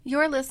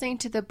You're listening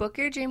to the Book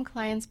Your Dream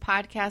Clients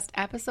podcast,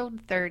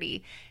 episode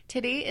 30.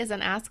 Today is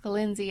an Ask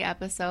Lindsay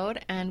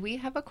episode, and we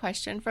have a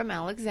question from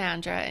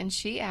Alexandra, and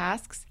she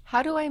asks,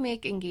 how do I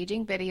make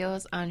engaging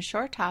videos on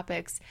short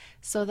topics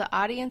so the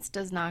audience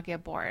does not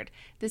get bored?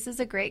 This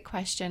is a great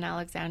question,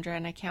 Alexandra,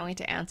 and I can't wait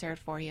to answer it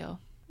for you.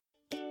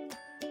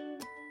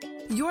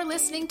 You're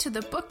listening to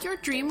the Book Your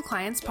Dream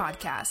Clients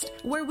podcast,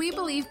 where we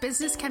believe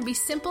business can be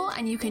simple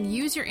and you can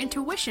use your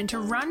intuition to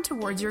run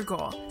towards your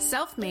goal.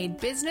 Self-made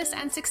business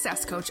and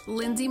success coach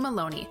Lindsay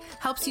Maloney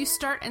helps you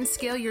start and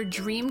scale your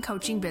dream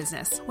coaching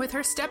business. With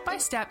her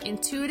step-by-step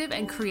intuitive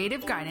and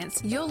creative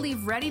guidance, you'll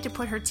leave ready to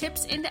put her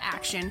tips into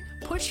action,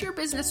 push your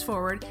business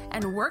forward,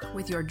 and work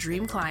with your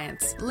dream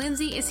clients.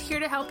 Lindsay is here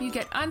to help you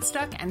get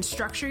unstuck and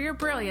structure your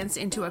brilliance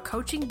into a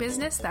coaching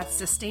business that's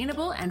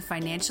sustainable and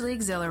financially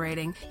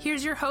exhilarating.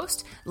 Here's your host,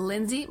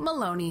 Lindsay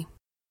Maloney.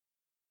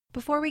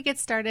 Before we get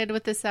started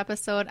with this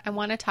episode, I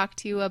want to talk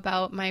to you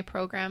about my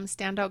program,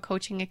 Standout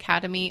Coaching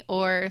Academy,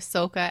 or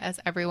SOCA as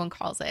everyone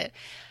calls it.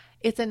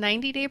 It's a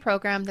 90-day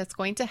program that's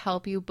going to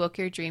help you book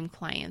your dream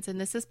clients.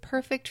 And this is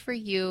perfect for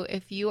you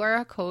if you are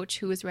a coach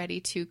who is ready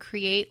to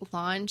create,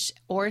 launch,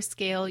 or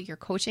scale your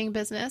coaching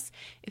business.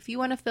 If you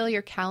want to fill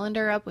your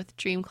calendar up with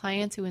dream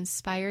clients who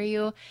inspire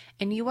you,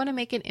 and you want to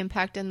make an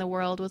impact in the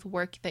world with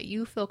work that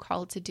you feel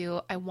called to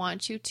do, I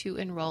want you to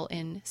enroll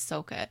in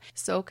SOCA.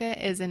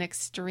 SOCA is an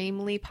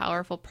extremely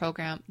powerful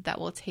program that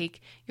will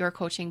take your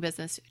coaching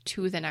business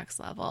to the next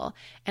level.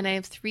 And I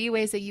have 3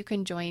 ways that you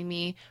can join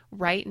me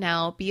right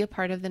now, be a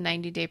part of the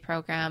 90-day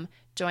program,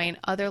 join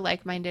other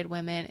like-minded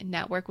women,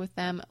 network with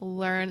them,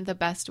 learn the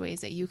best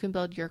ways that you can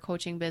build your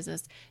coaching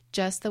business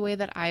just the way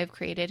that I have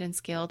created and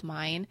scaled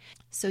mine,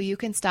 so you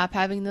can stop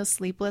having those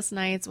sleepless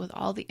nights with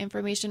all the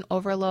information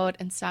overload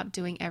and stop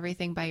doing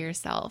everything by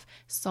yourself.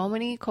 So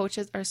many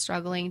coaches are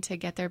struggling to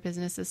get their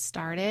businesses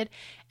started,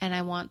 and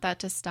I want that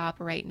to stop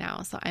right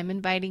now. So I'm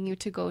inviting you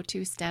to go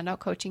to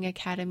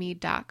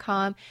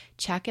standoutcoachingacademy.com,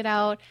 check it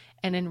out,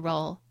 and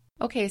enroll.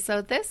 Okay,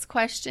 so this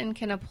question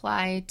can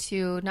apply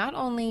to not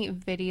only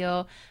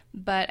video,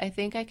 but I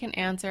think I can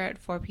answer it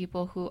for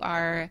people who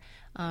are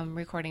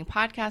recording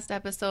podcast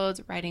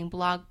episodes, writing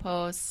blog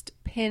posts,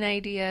 pin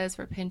ideas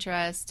for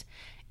Pinterest,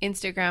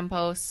 Instagram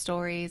posts,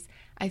 stories.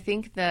 I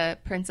think the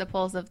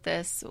principles of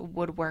this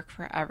would work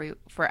for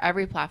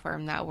every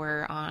platform that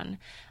we're on,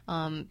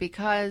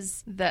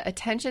 because the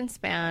attention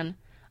span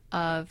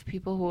of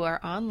people who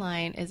are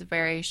online is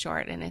very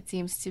short, and it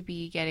seems to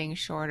be getting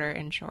shorter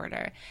and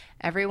shorter.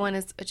 Everyone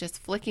is just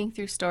flicking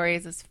through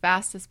stories as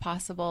fast as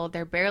possible.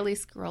 They're barely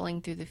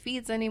scrolling through the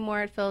feeds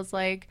anymore, it feels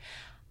like.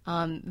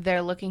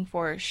 They're looking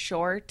for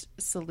short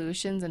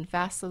solutions and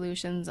fast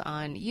solutions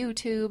on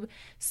YouTube,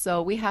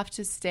 so we have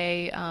to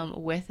stay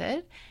with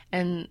it.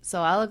 And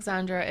so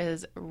Alexandra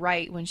is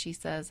right when she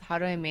says, how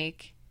do I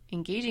make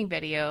engaging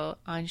video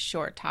on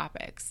short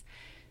topics?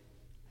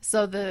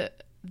 So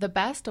the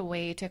best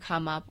way to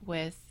come up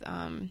with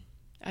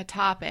a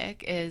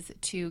topic is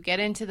to get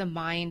into the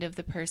mind of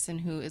the person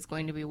who is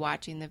going to be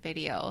watching the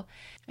video.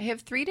 I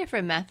have 3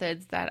 different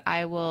methods that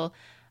I will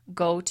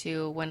go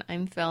to when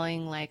I'm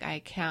feeling like I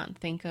can't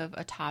think of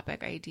a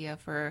topic idea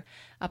for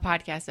a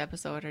podcast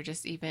episode, or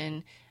just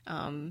even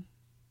a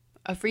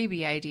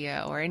freebie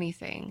idea or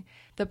anything.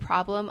 The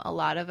problem a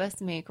lot of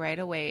us make right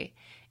away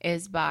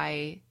is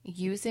by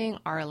using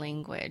our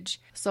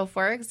language. So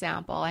for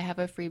example, I have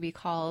a freebie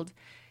called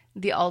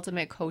The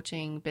Ultimate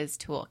Coaching Biz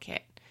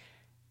Toolkit.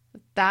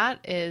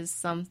 That is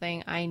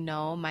something I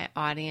know my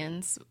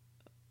audience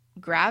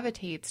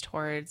gravitates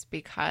towards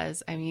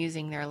because I'm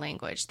using their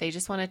language. They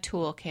just want a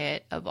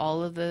toolkit of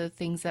all of the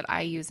things that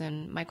I use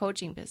in my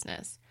coaching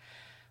business.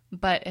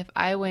 But if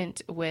I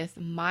went with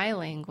my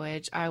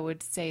language, I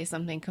would say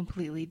something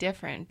completely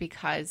different,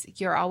 because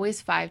you're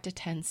always 5 to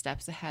 10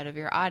 steps ahead of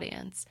your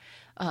audience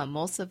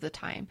most of the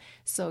time.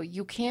 So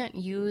you can't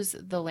use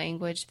the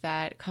language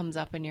that comes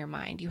up in your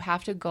mind. You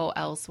have to go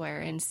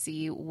elsewhere and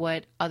see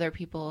what other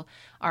people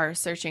are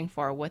searching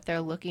for, what they're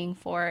looking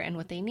for, and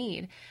what they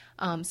need.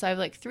 So I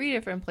have 3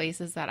 different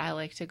places that I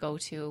like to go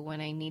to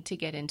when I need to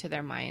get into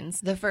their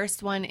minds. The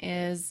first one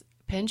is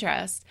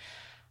Pinterest.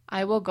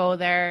 I will go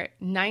there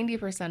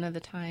 90% of the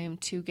time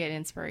to get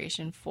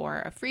inspiration for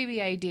a freebie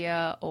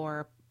idea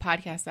or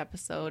podcast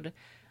episode,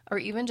 or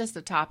even just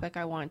a topic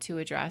I want to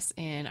address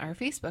in our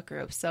Facebook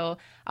group. So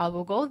I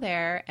will go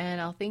there and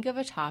I'll think of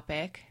a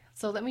topic.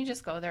 So let me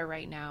just go there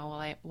right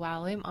now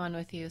while I'm on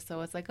with you.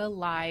 So it's like a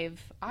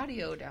live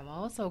audio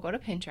demo. So go to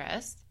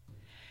Pinterest.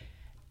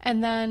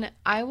 And then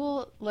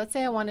let's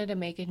say I wanted to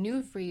make a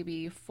new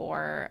freebie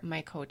for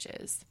my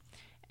coaches.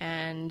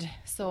 And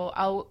so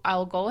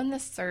I'll go in the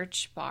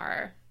search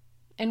bar,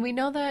 and we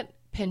know that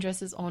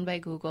Pinterest is owned by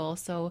Google,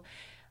 so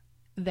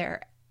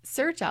their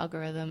search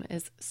algorithm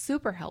is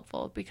super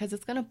helpful because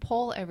it's going to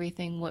pull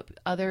everything what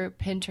other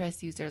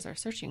Pinterest users are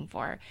searching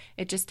for.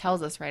 It just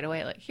tells us right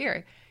away,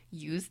 here,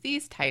 use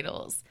these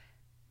titles.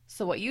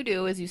 So what you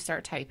do is you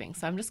start typing.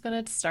 So I'm just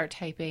going to start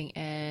typing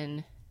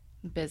in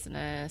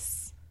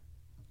business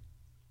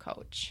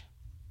coach.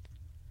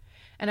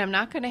 And I'm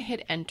not going to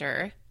hit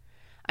enter.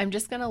 I'm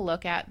just going to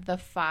look at the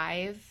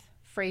 5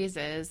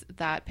 phrases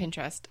that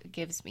Pinterest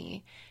gives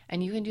me.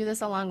 And you can do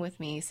this along with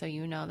me so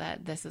you know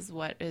that this is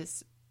what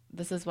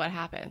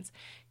happens.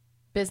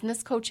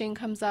 Business coaching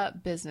comes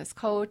up, business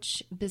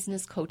coach,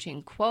 business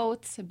coaching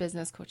quotes,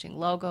 business coaching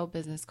logo,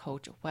 business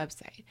coach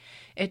website.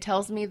 It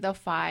tells me the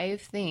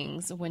 5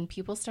 things when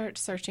people start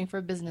searching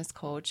for business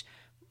coach,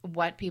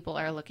 what people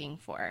are looking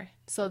for.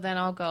 So then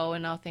I'll go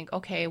and I'll think,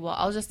 okay, well,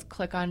 I'll just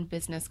click on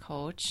business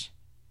coach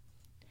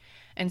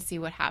and see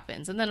what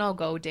happens. And then I'll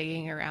go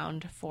digging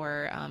around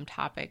for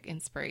topic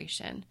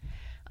inspiration.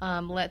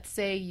 Let's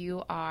say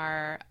you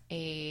are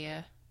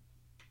a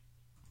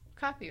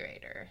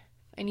copywriter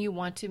and you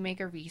want to make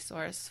a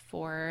resource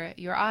for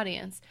your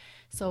audience.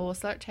 So we'll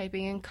start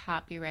typing in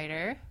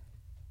copywriter.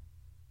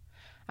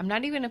 I'm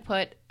going to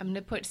put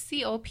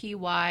COPYWRIT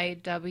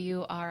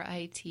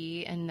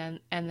and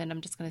then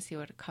I'm just going to see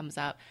what comes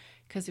up,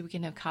 because we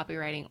can have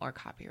copywriting or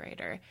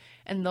copywriter.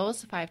 And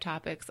those 5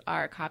 topics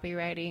are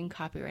copywriting,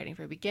 copywriting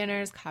for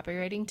beginners,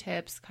 copywriting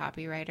tips,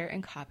 copywriter,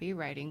 and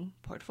copywriting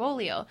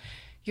portfolio.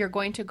 You're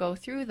going to go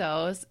through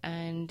those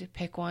and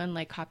pick one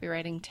like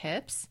copywriting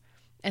tips,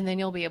 and then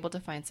you'll be able to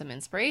find some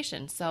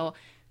inspiration. So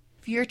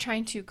if you're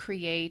trying to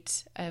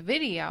create a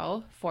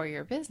video for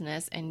your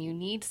business and you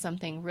need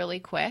something really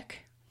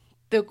quick,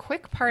 the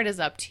quick part is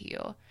up to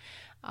you.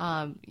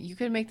 You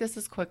can make this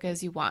as quick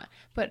as you want,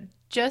 but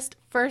just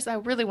first, I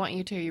really want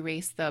you to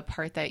erase the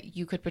part that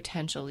you could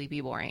potentially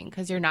be boring,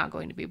 because you're not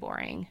going to be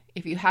boring.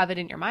 If you have it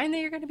in your mind that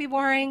you're going to be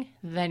boring,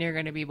 then you're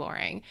going to be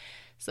boring.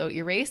 So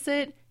erase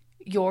it.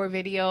 Your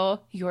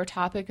video, your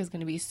topic is going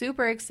to be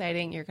super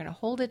exciting. You're going to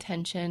hold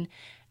attention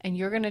and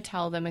you're going to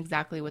tell them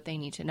exactly what they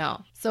need to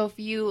know. So if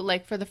you,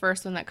 like for the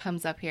first one that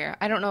comes up here,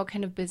 I don't know what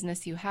kind of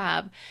business you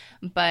have,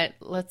 but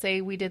let's say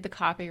we did the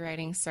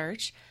copywriting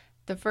search.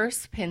 The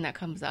first pin that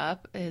comes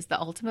up is the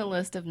ultimate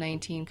list of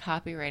 19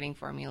 copywriting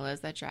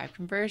formulas that drive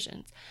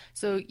conversions.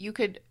 So you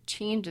could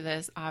change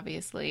this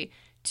obviously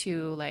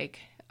to like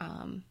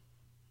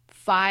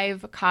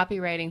 5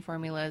 copywriting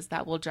formulas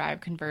that will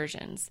drive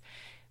conversions.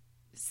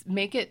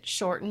 Make it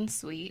short and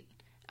sweet,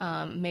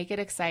 make it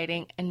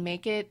exciting, and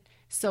make it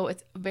so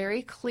it's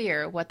very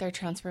clear what their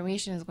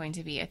transformation is going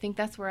to be. I think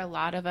that's where a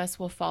lot of us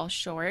will fall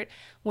short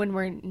when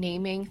we're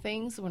naming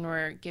things, when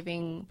we're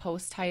giving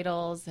post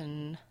titles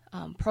and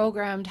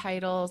program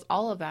titles,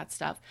 all of that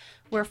stuff.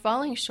 We're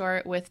falling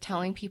short with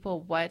telling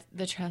people what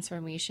the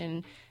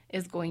transformation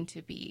is going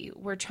to be.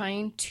 We're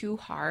trying too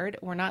hard.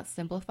 We're not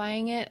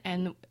simplifying it,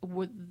 and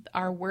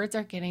our words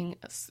are getting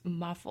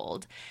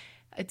muffled.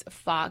 It's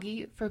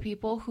foggy for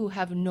people who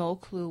have no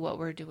clue what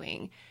we're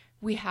doing.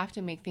 We have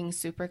to make things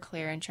super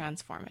clear and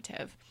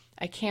transformative.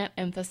 I can't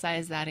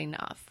emphasize that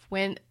enough.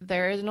 When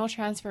there is no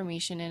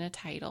transformation in a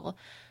title,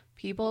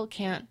 people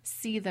can't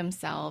see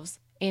themselves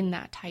in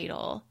that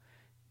title.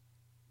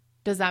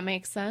 Does that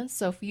make sense?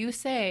 So if you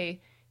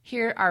say,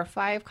 here are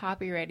 5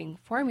 copywriting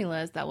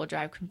formulas that will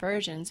drive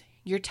conversions,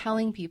 you're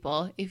telling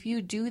people if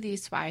you do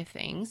these 5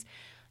 things,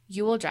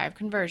 you will drive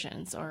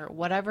conversions, or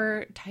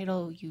whatever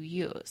title you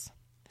use.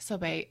 So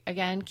by,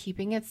 again,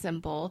 keeping it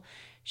simple,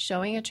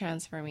 showing a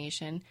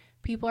transformation,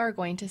 people are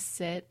going to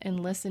sit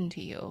and listen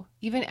to you.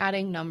 Even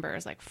adding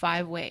numbers like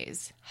 5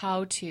 ways,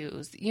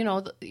 how-tos,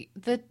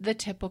 the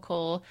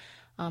typical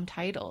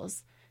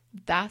titles.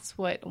 That's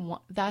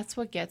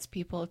what gets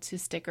people to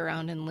stick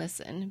around and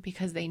listen,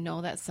 because they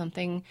know that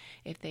something,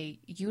 if they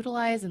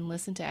utilize and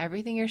listen to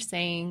everything you're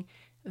saying,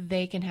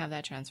 they can have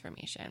that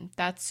transformation.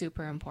 That's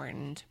super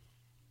important.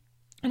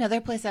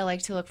 Another place I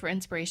like to look for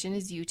inspiration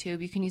is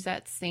YouTube. You can use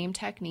that same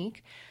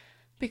technique,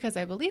 because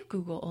I believe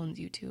Google owns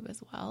YouTube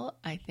as well,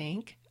 I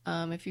think.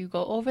 If you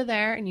go over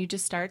there and you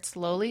just start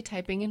slowly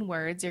typing in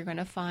words, you're going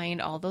to find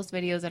all those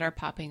videos that are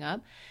popping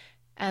up.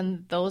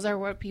 And those are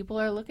what people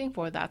are looking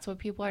for. That's what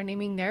people are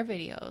naming their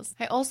videos.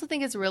 I also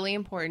think it's really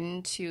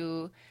important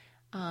to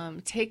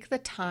take the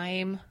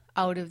time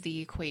out of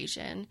the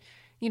equation.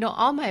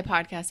 All my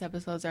podcast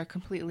episodes are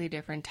completely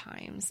different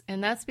times.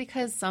 And that's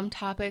because some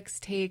topics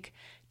take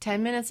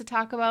 10 minutes to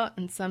talk about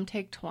and some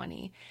take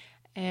 20.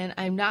 And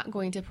I'm not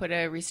going to put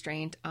a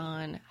restraint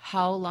on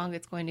how long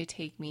it's going to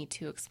take me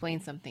to explain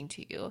something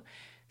to you.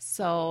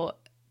 So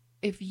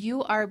if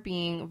you are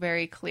being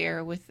very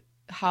clear with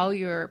how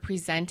you're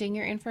presenting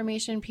your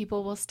information,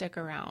 people will stick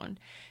around.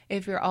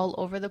 If you're all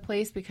over the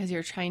place because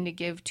you're trying to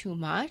give too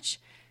much,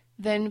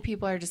 then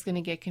people are just going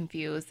to get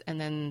confused,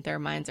 and then their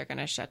minds are going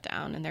to shut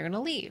down and they're going to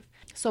leave.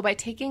 So by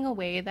taking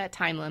away that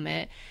time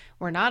limit,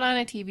 we're not on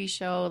a TV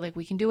show. Like,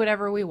 we can do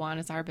whatever we want.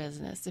 It's our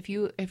business. If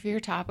your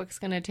topic's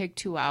going to take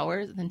 2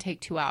 hours, then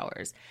take 2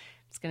 hours.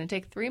 It's going to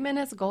take 3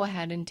 minutes, go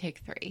ahead and take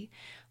 3.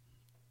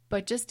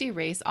 But just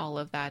erase all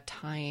of that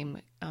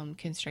time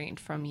constraint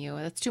from you.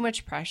 That's too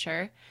much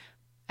pressure.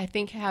 I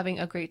think having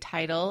a great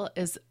title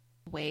is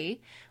a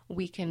way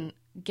we can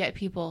get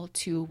people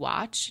to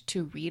watch,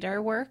 to read our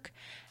work,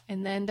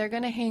 and then they're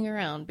going to hang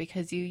around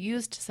because you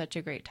used such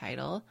a great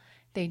title.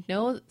 They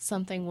know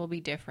something will be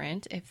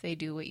different if they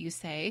do what you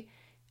say,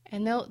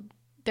 and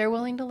they're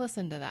willing to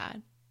listen to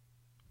that.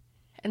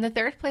 And the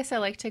third place I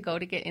like to go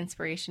to get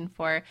inspiration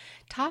for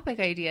topic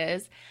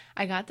ideas,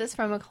 I got this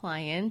from a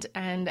client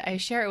and I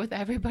share it with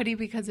everybody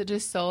because it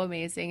is so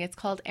amazing. It's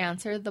called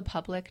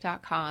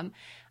answerthepublic.com.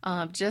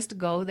 Just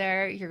go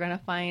there. You're going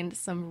to find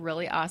some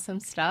really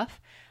awesome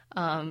stuff.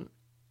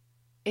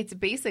 It's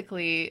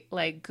basically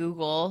like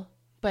Google,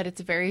 but it's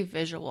very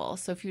visual.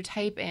 So if you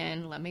type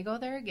in, let me go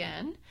there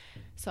again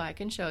so I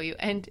can show you.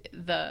 And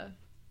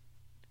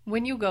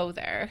when you go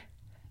there,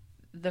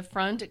 the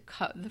front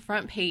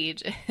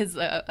page is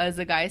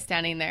a guy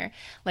standing there,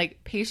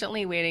 like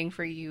patiently waiting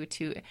for you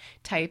to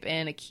type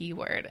in a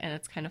keyword, and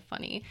it's kind of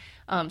funny.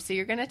 So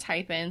you're gonna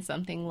type in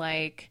something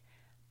like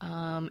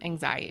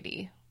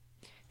anxiety.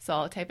 So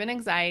I'll type in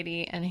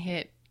anxiety and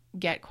hit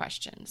get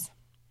questions.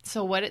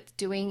 So what it's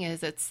doing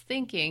is it's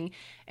thinking,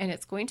 and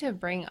it's going to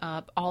bring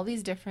up all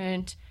these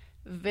different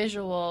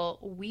visual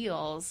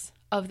wheels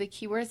of the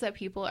keywords that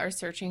people are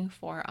searching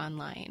for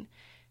online.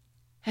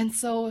 And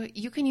so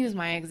you can use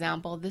my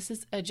example. This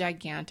is a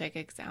gigantic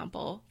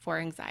example for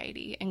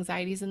anxiety.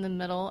 Anxiety is in the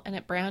middle, and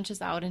it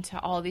branches out into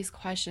all these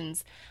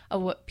questions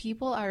of what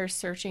people are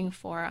searching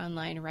for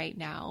online right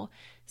now.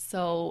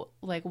 So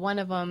like one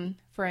of them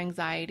for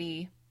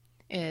anxiety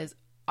is,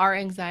 are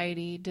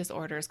anxiety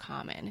disorders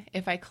common?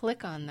 If I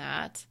click on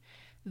that,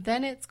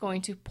 then it's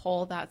going to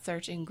pull that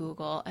search in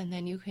Google, and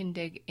then you can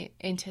dig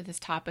into this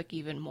topic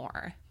even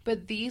more.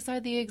 But these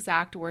are the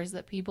exact words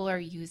that people are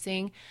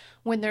using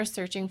when they're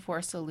searching for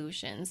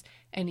solutions.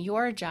 And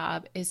your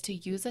job is to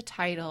use a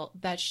title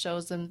that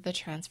shows them the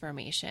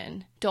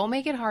transformation. Don't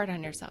make it hard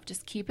on yourself.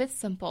 Just keep it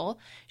simple.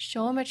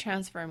 Show them a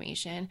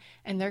transformation,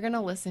 and they're going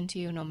to listen to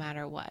you no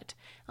matter what.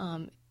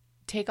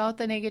 Take out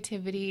the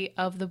negativity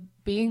of the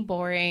being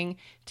boring.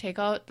 Take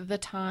out the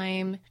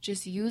time.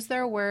 Just use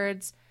their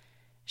words.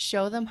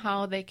 Show them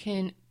how they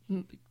can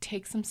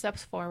take some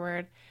steps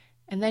forward,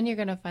 and then you're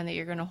going to find that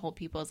you're going to hold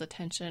people's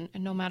attention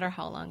no matter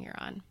how long you're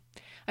on.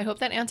 I hope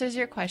that answers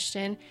your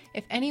question.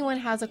 If anyone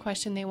has a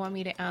question they want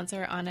me to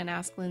answer on an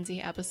Ask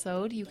Lindsay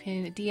episode, you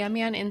can DM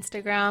me on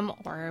Instagram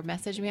or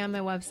message me on my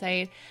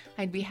website.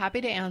 I'd be happy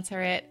to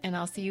answer it, and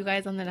I'll see you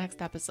guys on the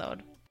next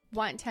episode.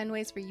 Want 10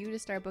 ways for you to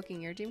start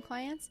booking your dream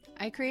clients?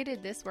 I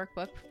created this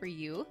workbook for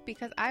you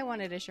because I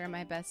wanted to share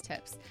my best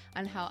tips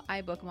on how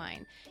I book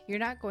mine. You're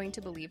not going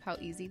to believe how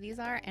easy these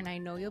are, and I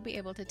know you'll be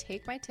able to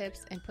take my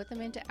tips and put them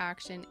into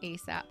action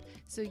ASAP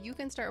so you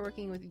can start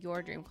working with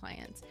your dream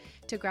clients.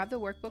 To grab the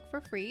workbook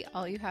for free,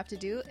 all you have to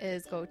do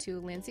is go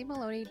to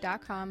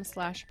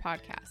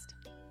lindsaymaloney.com/podcast.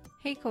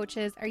 Hey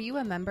coaches, are you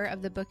a member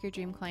of the Book Your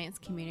Dream Clients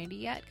community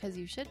yet? Because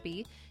you should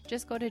be.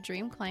 Just go to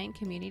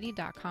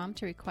dreamclientcommunity.com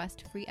to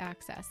request free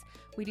access.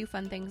 We do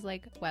fun things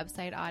like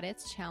website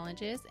audits,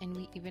 challenges, and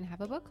we even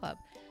have a book club.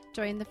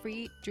 Join the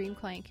free Dream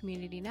Client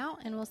community now,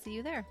 and we'll see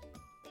you there.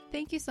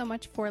 Thank you so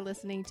much for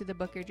listening to the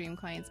Book Your Dream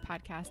Clients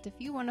podcast. If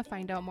you want to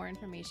find out more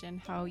information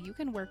how you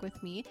can work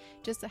with me,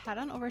 just head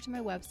on over to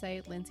my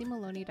website,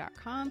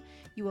 lindsaymaloney.com.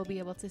 You will be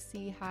able to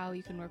see how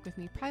you can work with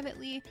me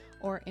privately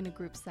or in a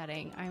group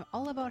setting. I'm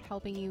all about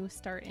helping you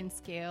start and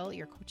scale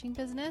your coaching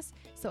business,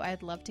 so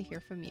I'd love to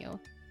hear from you.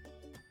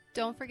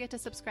 Don't forget to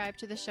subscribe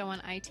to the show on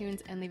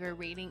iTunes and leave a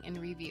rating and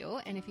review.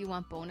 And if you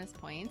want bonus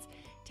points,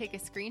 take a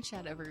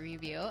screenshot of a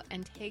review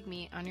and tag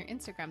me on your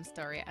Instagram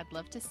story. I'd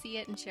love to see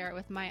it and share it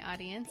with my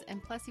audience.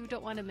 And plus, you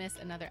don't want to miss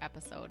another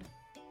episode.